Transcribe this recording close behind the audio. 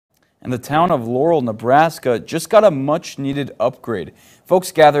And the town of Laurel, Nebraska just got a much-needed upgrade.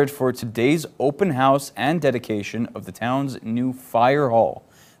 Folks gathered for today's open house and dedication of the town's new fire hall.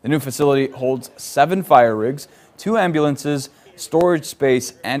 The new facility holds 7 fire rigs, 2 ambulances, storage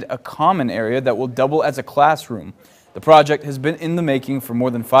space, and a common area that will double as a classroom. The project has been in the making for more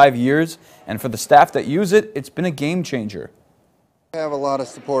than 5 years, and for the staff that use it, it's been a game changer. We have a lot of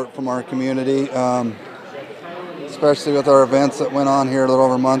support from our community. Especially with our events that went on here a little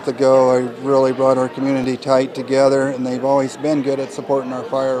over a month ago. I really brought our community tight together, and they've always been good at supporting our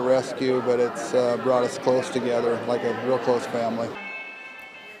fire rescue, but it's brought us close together like a real close family.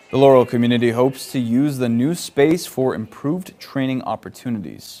 The Laurel community hopes to use the new space for improved training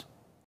opportunities.